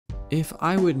If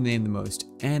I would name the most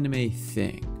anime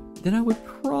thing, then I would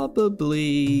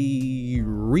probably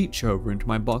reach over into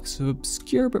my box of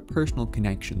obscure but personal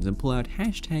connections and pull out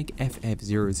hashtag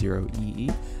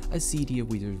FF00EE, a CD of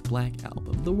Weezer's Black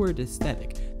Album, the word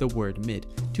aesthetic, the word mid,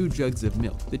 2 jugs of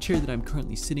milk, the chair that I'm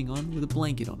currently sitting on with a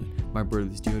blanket on it, my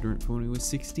brother's deodorant from when he was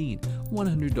 16,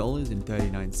 $100.39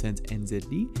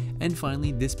 NZD, and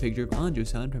finally this picture of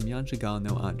Anjou-san from Yancha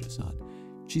no Anjou-san.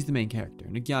 She's the main character,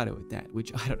 and a Gyaru at that,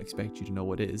 which I don't expect you to know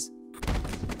what is.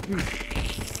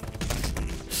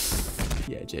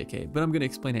 Yeah, JK, but I'm gonna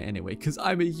explain it anyway, because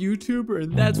I'm a YouTuber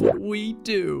and that's what we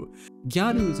do.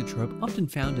 Gyaru is a trope often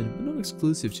found in, but not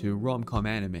exclusive to, rom-com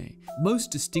anime.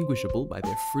 Most distinguishable by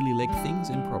their frilly leg things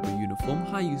and proper uniform,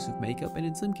 high use of makeup, and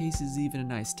in some cases even a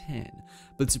nice tan.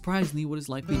 But surprisingly, what is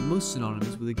likely most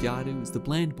synonymous with a Gyaru is the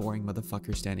bland, boring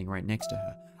motherfucker standing right next to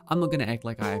her. I'm not gonna act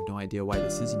like I have no idea why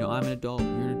this is, I'm an adult,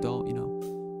 you're an adult,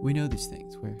 we know these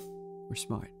things, we're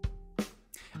smart.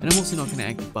 And I'm also not going to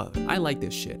act above it. I like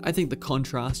this shit. I think the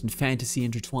contrast and fantasy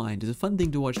intertwined is a fun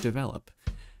thing to watch develop.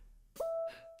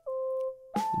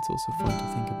 It's also fun to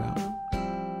think about.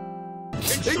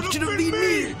 It should have been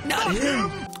me, not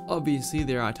him! Obviously,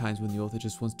 there are times when the author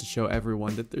just wants to show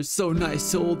everyone that they're so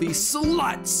nice to all these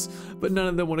sluts, but none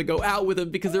of them want to go out with him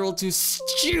because they're all too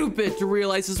stupid to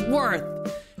realize his worth.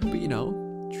 But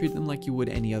treat them like you would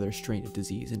any other strain of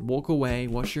disease and walk away,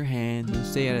 wash your hands, and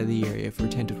stay out of the area for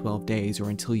 10 to 12 days or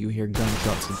until you hear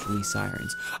gunshots and police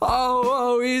sirens.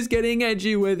 Oh, he's getting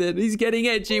edgy with it. He's getting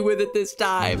edgy with it this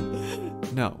time.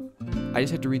 No, I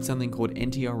just had to read something called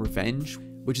NTR Revenge,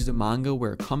 which is a manga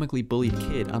where a comically bullied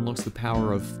kid unlocks the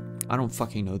power of, I don't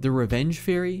fucking know, the revenge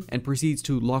fairy, and proceeds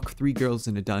to lock 3 girls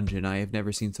in a dungeon. I have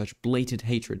never seen such blatant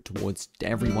hatred towards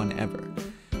everyone ever.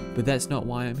 But that's not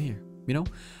why I'm here,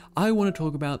 I want to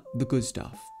talk about the good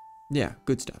stuff. Yeah,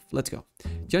 good stuff. Let's go.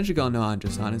 Yancha no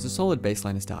Anjou-san is a solid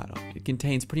baseline to start on. It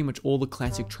contains pretty much all the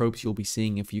classic tropes you'll be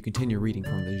seeing if you continue reading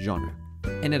from this genre,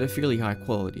 and at a fairly high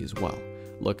quality as well.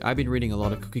 Look, I've been reading a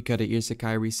lot of cookie-cutter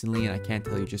isekai recently, and I can't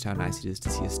tell you just how nice it is to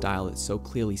see a style that's so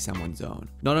clearly someone's own.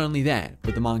 Not only that,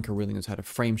 but the manga really knows how to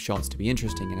frame shots to be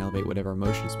interesting and elevate whatever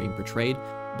emotion is being portrayed,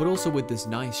 but also with this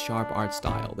nice, sharp art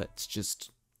style that's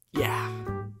just, yeah,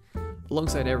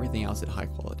 alongside everything else at high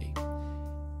quality.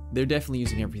 They're definitely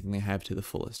using everything they have to the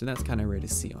fullest, and that's kind of rare to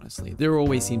see, honestly. There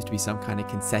always seems to be some kind of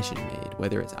concession made,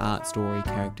 whether it's art, story,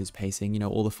 characters, pacing,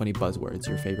 all the funny buzzwords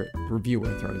your favorite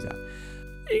reviewer throws out.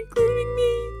 Including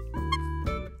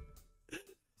me!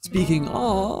 Speaking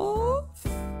of...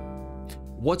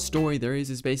 what story there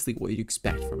is basically what you'd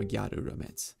expect from a Gyaru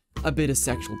romance. A bit of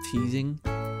sexual teasing.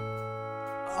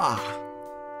 Oh,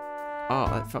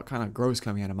 that felt kind of gross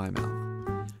coming out of my mouth.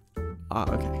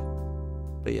 Okay.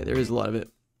 But yeah, there is a lot of it.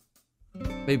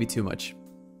 Maybe too much.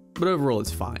 But overall,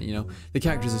 it's fine, The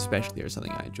characters especially are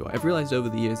something I enjoy. I've realized over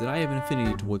the years that I have an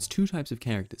affinity towards 2 types of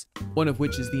characters. One of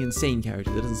which is the insane character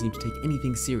that doesn't seem to take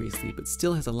anything seriously, but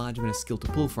still has a large amount of skill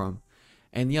to pull from.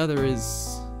 And the other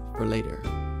is... for later.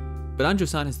 But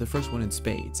Anjou-san is the first one in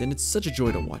spades, and it's such a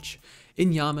joy to watch.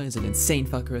 Inuyama is an insane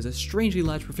fucker who has a strangely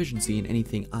large proficiency in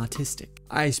anything artistic.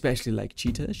 I especially like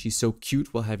Cheetah. She's so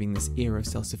cute while having this air of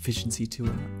self-sufficiency to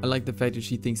her. I like the fact that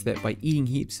she thinks that by eating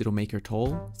heaps it'll make her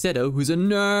tall. Seto, who's a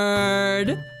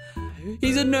nerd!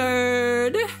 He's a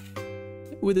nerd!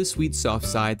 With a sweet soft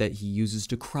side that he uses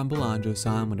to crumble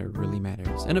Anjou-san when it really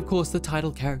matters. And of course the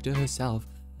title character herself,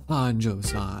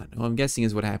 Anjou-san. Well, I'm guessing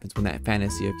is what happens when that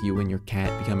fantasy of you and your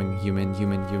cat becoming human.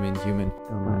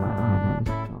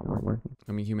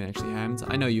 I mean, human actually happens.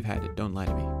 I know you've had it. Don't lie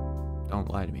to me. Don't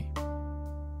lie to me.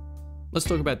 Let's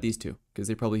talk about these 2, because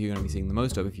they're probably who you're going to be seeing the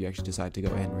most of if you actually decide to go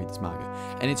ahead and read this manga.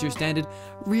 And it's your standard,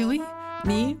 really?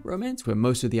 Me? Romance? Where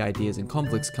most of the ideas and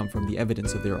conflicts come from the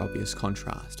evidence of their obvious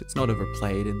contrast. It's not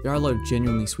overplayed, and there are a lot of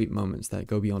genuinely sweet moments that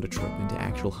go beyond a trope into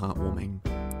actual heartwarming.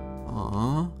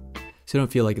 Aww. So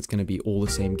don't feel like it's going to be all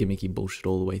the same gimmicky bullshit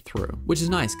all the way through. Which is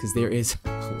nice, because there is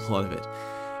a lot of it.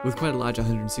 With quite a large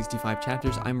 165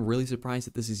 chapters, I'm really surprised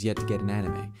that this is yet to get an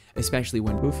anime, especially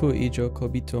when Bufu Ijo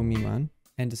Kobito Miman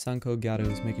and Dosanko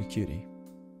Gyaru's Make a Cutie.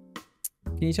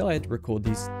 Can you tell I had to record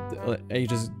these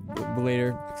ages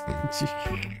later?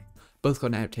 Both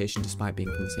got an adaptation despite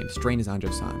being from the same strain as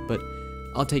Anjou-san, but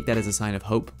I'll take that as a sign of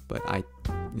hope, but I,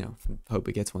 hope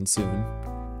it gets one soon.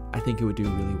 I think it would do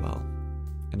really well,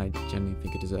 and I genuinely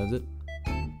think it deserves it.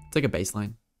 It's like a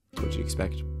baseline, it's what you'd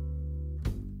expect.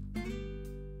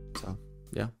 So,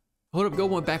 yeah. Hold up,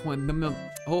 go back one.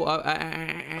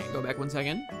 Go back 1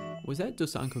 second. Was that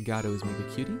Dosanko Gyaru's Make a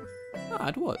Cutie? Ah,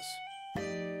 it was.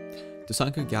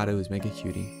 Dosanko Gyaru's Make a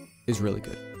Cutie is really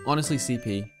good. Honestly,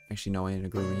 CP, actually no, I ain't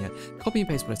agreeing yet. Copy and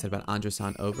paste what I said about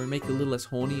Anjou-san over and make it a little less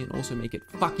horny and also make it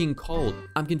fucking cold.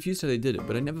 I'm confused how they did it,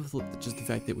 but I never thought that just the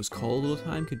fact that it was cold all the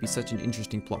time could be such an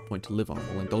interesting plot point to live on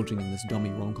while indulging in this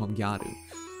dummy rom-com Gyaru.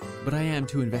 But I am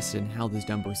too invested in how this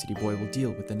dumb boy city boy will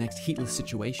deal with the next heatless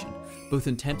situation, both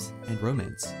in temps and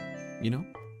romance, you know?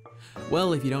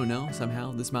 Well, if you don't know,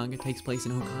 somehow this manga takes place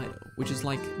in Hokkaido, which is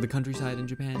like the countryside in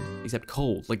Japan, except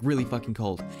cold, like really fucking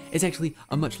cold. It's actually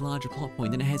a much larger plot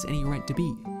point than it has any right to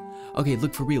be. Okay,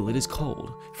 look, for real, it is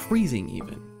cold. Freezing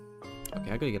even.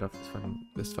 Okay, I gotta get off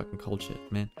this fucking cold shit,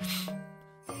 man.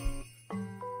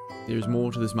 There's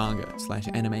more to this manga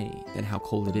 / anime than how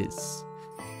cold it is.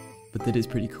 But that is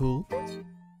pretty cool.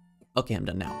 Okay, I'm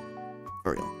done now.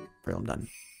 For real, I'm done.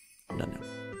 I'm done now.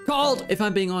 Cold! If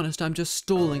I'm being honest, I'm just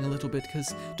stalling a little bit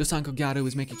because Dosanko Gyaru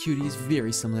is Make a Cutie is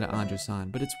very similar to Anjou-san,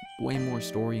 but it's way more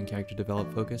story and character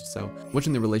develop focused, so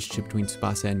watching the relationship between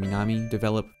Tsubasa and Minami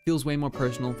develop feels way more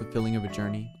personal and fulfilling of a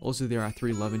journey. Also, there are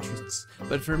 3 love interests,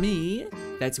 but for me,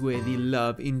 that's where the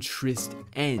love interest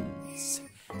ends.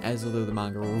 As although the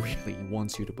manga really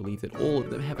wants you to believe that all of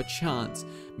them have a chance.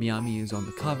 Minami is on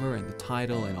the cover and the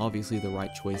title, and obviously the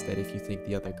right choice that if you think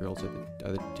the other girls have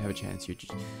a chance,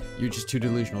 you're just too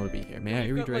delusional to be here. May I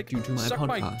redirect you to my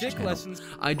podcast channel?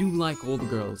 I do like all the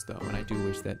girls though, and I do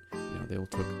wish that, you know, they all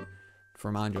took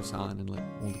from Anjou-san and let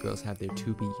all the girls have their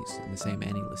 2 Bs in the same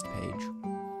Annie list page.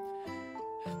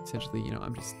 Essentially, you know,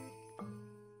 I'm just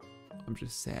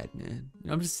sad, man.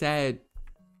 I'm just sad.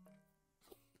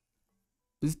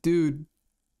 This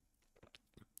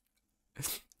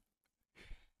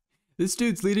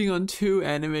dude's leading on 2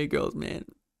 anime girls, man.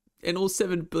 And all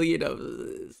 7 billion of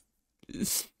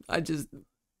us. I just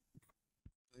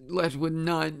left with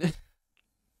none.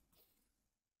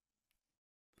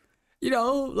 You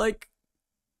know, like,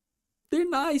 they're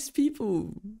nice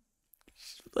people.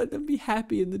 Just let them be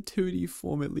happy in the 2D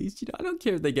form at least. You know, I don't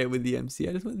care if they get with the MC.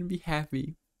 I just want them to be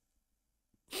happy.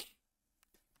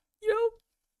 You know?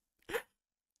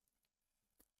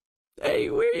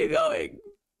 Hey, where are you going?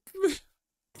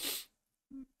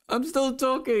 I'm still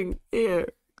talking here.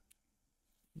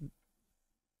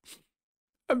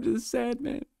 I'm just sad,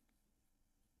 man.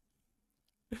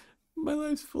 My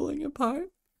life's falling apart.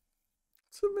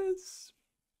 It's a mess.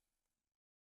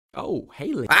 Oh,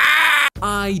 Haley. Ah!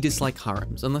 I dislike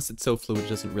harems, unless it's so fluid it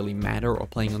doesn't really matter, or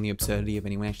playing on the absurdity of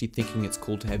anyone actually thinking it's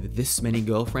cool to have this many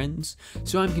girlfriends.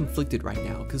 So I'm conflicted right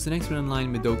now, because the next one in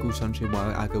line, Mikadono Sanshimai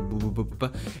Wa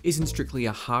Angai, isn't strictly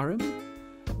a harem,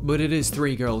 but it is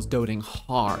 3 girls doting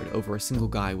hard over a single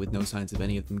guy with no signs of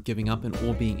any of them giving up and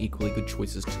all being equally good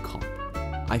choices to comp.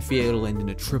 I fear it'll end in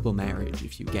a triple marriage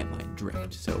if you get my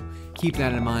drift, so keep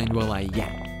that in mind while I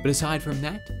yap. But aside from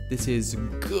that, this is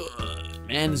good.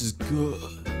 Man, this is good.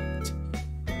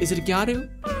 Is it a Gyaru?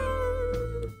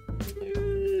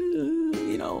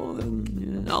 You know,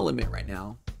 I'll admit right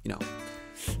now, you know,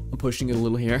 I'm pushing it a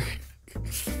little here.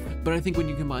 But I think when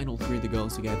you combine all 3 of the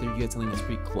girls together, you get something that's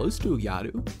pretty close to a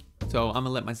Gyaru. So I'm gonna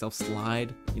let myself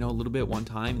slide, you know, a little bit one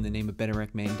time in the name of better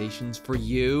recommendations for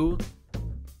you.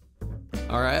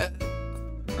 Alright?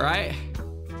 Alright?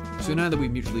 So now that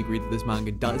we've mutually agreed that this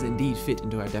manga does indeed fit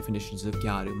into our definitions of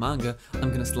Gyaru manga, I'm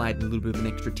gonna slide in a little bit of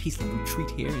an extra tasty little treat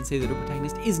here and say that our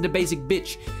protagonist isn't a basic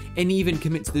bitch and even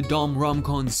commits the dom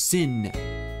rom-con sin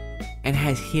and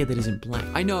has hair that isn't black.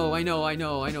 I know,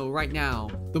 right now.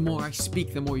 The more I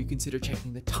speak, the more you consider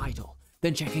checking the title,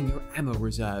 then checking your ammo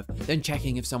reserve, then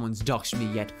checking if someone's doxed me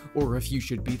yet, or if you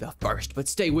should be the first. But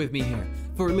stay with me here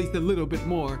for at least a little bit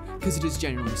more, because it is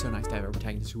genuinely so nice to have a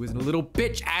protagonist who isn't a little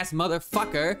bitch-ass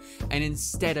motherfucker, and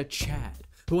instead a Chad,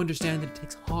 who understands that it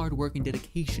takes hard work and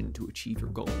dedication to achieve your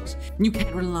goals. And you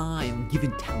can't rely on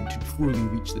given talent to truly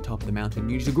reach the top of the mountain.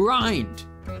 You need to grind.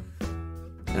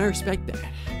 And I respect that,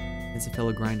 as a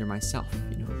fellow grinder myself,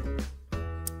 you know.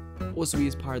 Also, he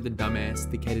is part of the dumbass,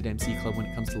 thick-headed MC club when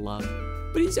it comes to love.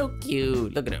 But he's so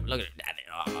cute. Look at him. Look at him.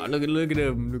 Oh, look at him. Look at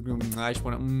him. I just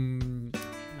wanna.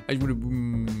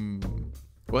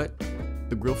 What?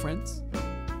 The grill friends?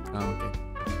 Oh, okay.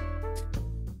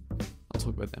 I'll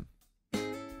talk about them.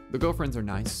 The girlfriends are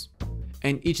nice,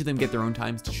 and each of them get their own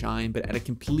times to shine. But at a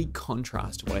complete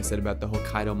contrast to what I said about the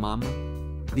Hokkaido mama,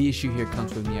 the issue here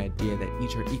comes from the idea that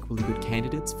each are equally good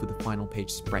candidates for the final page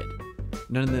spread.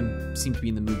 None of them seem to be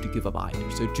in the mood to give up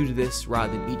either, so due to this,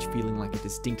 rather than each feeling like a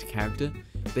distinct character,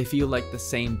 they feel like the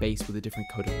same base with a different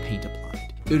coat of paint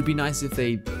applied. It would be nice if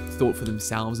they thought for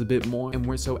themselves a bit more and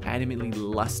weren't so adamantly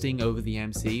lusting over the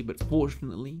MC, but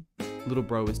fortunately, little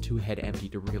bro is too head empty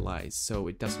to realize, so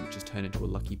it doesn't just turn into a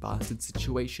lucky bastard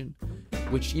situation,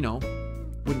 which, you know,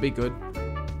 wouldn't be good.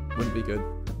 Wouldn't be good.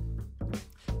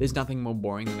 There's nothing more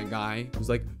boring than a guy who's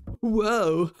like,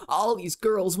 whoa, all these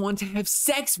girls want to have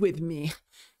sex with me.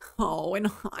 Oh,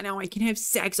 and now I can have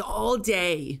sex all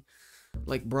day.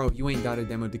 Like, bro, you ain't got a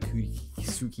demo Dakeru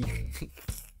Suki.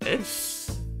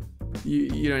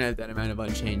 you don't have that amount of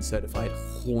Unchained certified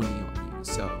horny on you,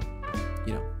 so,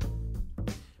 you know.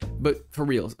 But for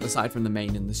real, aside from the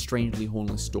main and the strangely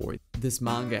hornless story, this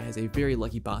manga has a very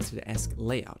Lucky Bastard-esque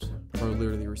layout. Bro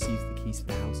literally receives the keys to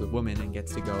the House of Women and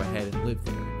gets to go ahead and live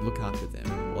there and look after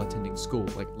them while attending school.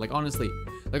 Like honestly,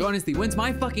 when's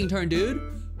my fucking turn, dude?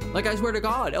 Like, I swear to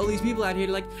God, all these people out here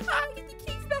are like, I get the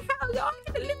keys to the house,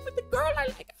 I get to live with the girl I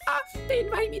like, they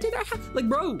invite me to their house. Like,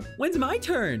 bro, when's my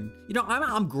turn? You know,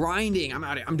 I'm grinding,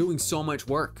 I'm doing so much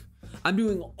work. I'm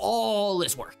doing all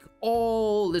this work,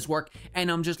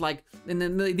 and I'm just like, and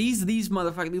then these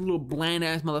motherfuckers, these little bland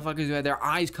ass motherfuckers who have their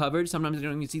eyes covered, sometimes they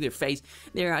don't even see their face,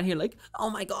 they're out here like,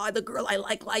 oh my God, the girl I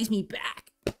like likes me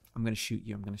back. I'm gonna shoot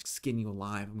you, I'm gonna skin you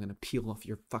alive, I'm gonna peel off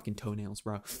your fucking toenails,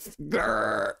 bro.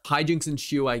 Grr. Hijinks and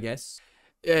Shu, I guess.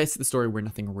 It's the story where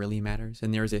nothing really matters,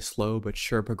 and there is a slow but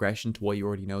sure progression to what you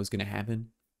already know is gonna happen.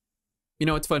 You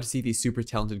know, it's fun to see these super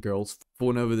talented girls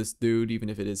falling over this dude, even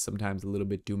if it is sometimes a little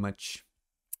bit too much.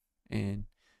 And,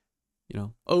 you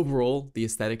know, overall, the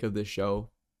aesthetic of this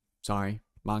show,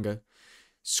 manga,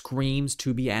 screams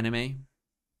to be anime.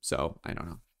 So, I don't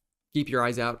know. Keep your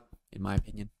eyes out, in my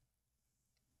opinion.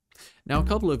 Now, a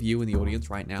couple of you in the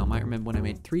audience right now might remember when I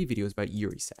made 3 videos about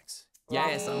Yuri sex.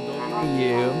 Yes, I'm talking to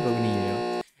you.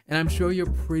 And I'm sure you're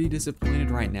pretty disappointed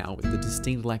right now with the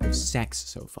distinct lack of sex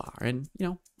so far. And, you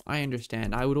know, I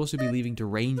understand. I would also be leaving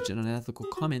deranged and unethical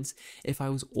comments if I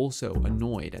was also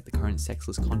annoyed at the current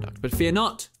sexless conduct. But fear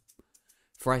not,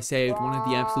 for I saved one of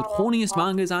the absolute horniest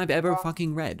mangas I've ever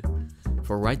fucking read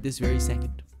for right this very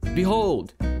second.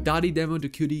 Behold, Dari Demo de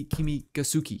Cutei Kimi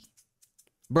Gasuki.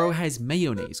 Bro has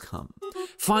mayonnaise cum.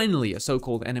 Finally, a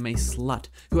so-called anime slut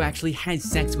who actually has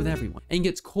sex with everyone and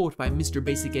gets caught by Mr.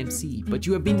 Basic MC. But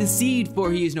you have been deceived,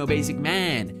 for he is no basic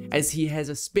man, as he has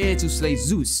a spear to slay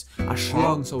Zeus, a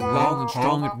schlong so long and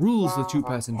strong it rules the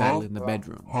 2-person battle in the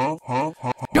bedroom.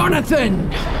 Jonathan!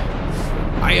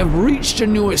 I have reached a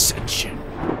new ascension.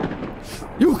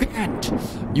 You can't.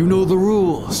 You know the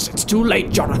rules. It's too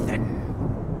late, Jonathan.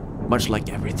 Much like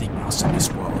everything else in this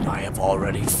world, I have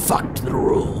already fucked the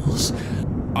rules.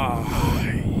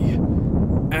 I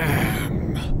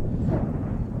am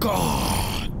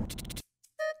God.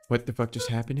 What the fuck just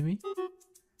happened to me?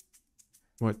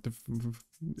 What the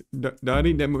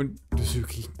Dari Demo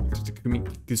Gasuki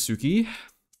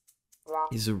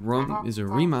is a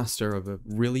remaster of a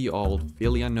really old,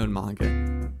 fairly unknown manga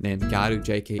named Gyaru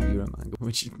JK Ura manga,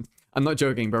 which I'm not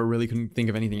joking, but I really couldn't think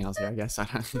of anything else here, I guess.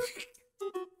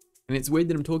 And it's weird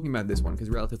that I'm talking about this one, because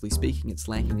relatively speaking, it's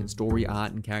lacking in story,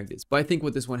 art, and characters. But I think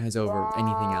what this one has over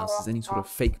anything else is any sort of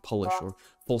fake polish or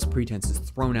false pretenses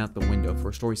thrown out the window for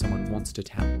a story someone wants to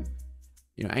tell.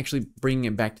 You know, actually bringing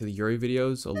it back to the Yuri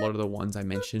videos, a lot of the ones I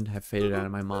mentioned have faded out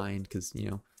of my mind, because, you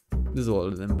know, there's a lot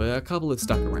of them, but a couple have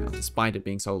stuck around despite it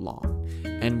being so long.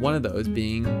 And one of those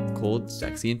being called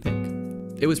Sexy in Pink.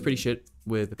 It was pretty shit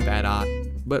with bad art,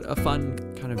 but a fun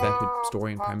kind of vapid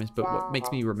story and premise. But what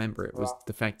makes me remember it was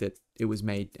the fact that it was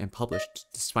made and published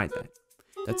despite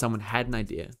that someone had an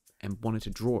idea and wanted to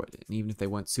draw it, and even if they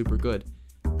weren't super good,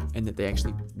 and that they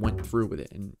actually went through with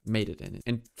it and made it in it.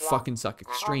 And fucking Suck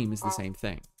Extreme is the same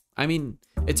thing. I mean,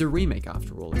 it's a remake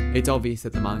after all. It's obvious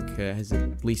that the manga has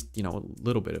at least, you know, a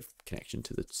little bit of connection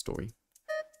to the story.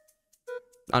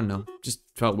 I don't know, just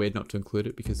felt weird not to include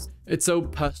it because it's so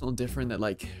personal and different that,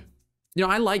 like, you know,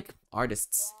 I like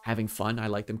artists having fun. I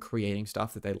like them creating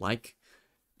stuff that they like,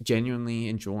 genuinely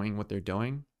enjoying what they're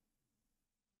doing.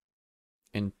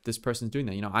 And this person's doing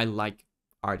that. You know, I like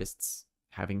artists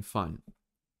having fun.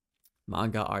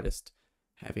 Manga artist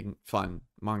having fun.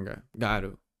 Manga.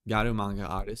 Gyaru. Gyaru manga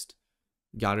artist.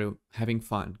 Gyaru having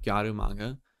fun. Gyaru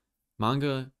manga.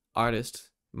 Manga artist.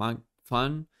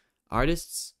 Fun.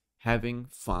 Artists having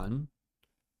fun.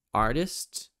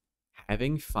 Artist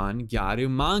having fun. Gyaru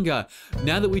manga.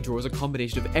 Now that we draw is a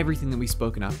combination of everything that we've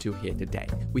spoken up to here today.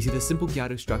 We see the simple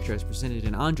Gyaru structure as presented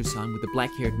in Anjou-san with the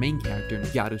black-haired main character and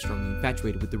Gyaru strongly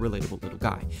infatuated with the relatable little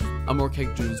guy. A more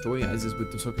character-driven story, as is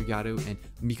with Dosanko Gyaru and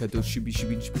Mikadono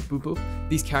Sanshimai.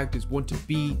 These characters want to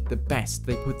be the best.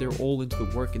 They put their all into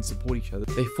the work and support each other.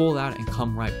 They fall out and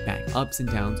come right back. Ups and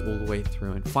downs all the way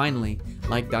through. And finally,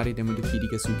 like Dari Demo de Cutei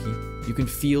Gasuki, you can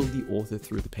feel the author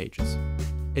through the pages.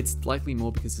 It's likely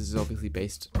more because this is obviously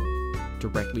based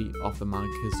directly off the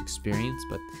manga's experience,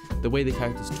 but the way the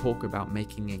characters talk about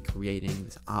making and creating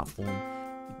this art form,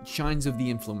 shines of the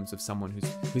influence of someone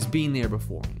who's been there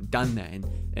before and done that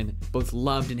and both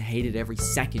loved and hated every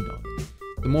second of it.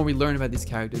 The more we learn about these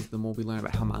characters, the more we learn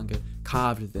about how manga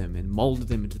carved them and molded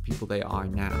them into the people they are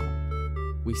now.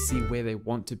 We see where they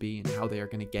want to be and how they are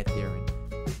going to get there. And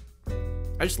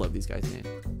I just love these guys, man.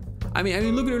 I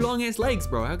mean, look at her long ass legs,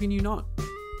 bro. How can you not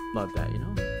love that, you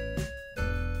know?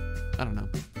 I don't know.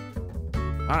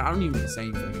 I don't even say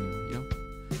anything anymore, you know?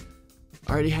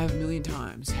 I already have a million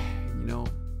times, you know?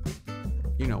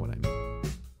 You know what I mean.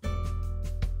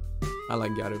 I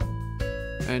like Gyaru.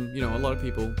 And, you know, a lot of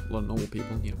normal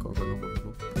people, you know, quote-unquote normal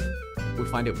people, would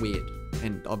find it weird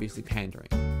and obviously pandering.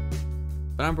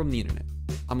 But I'm from the internet.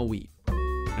 I'm a weeb.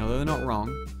 You know, they're not wrong.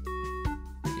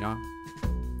 You know,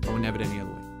 I wouldn't have it any other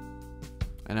way.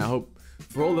 And I hope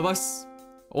for all of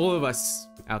us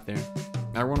out there,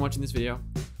 everyone watching this video,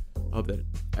 I hope that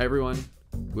everyone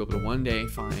will be able to one day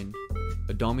find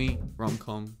a Domi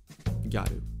rom-com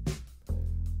Gyaru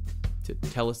to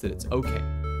tell us that it's okay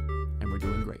and we're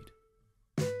doing great.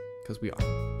 Because we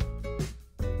are.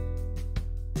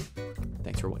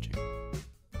 Thanks for watching.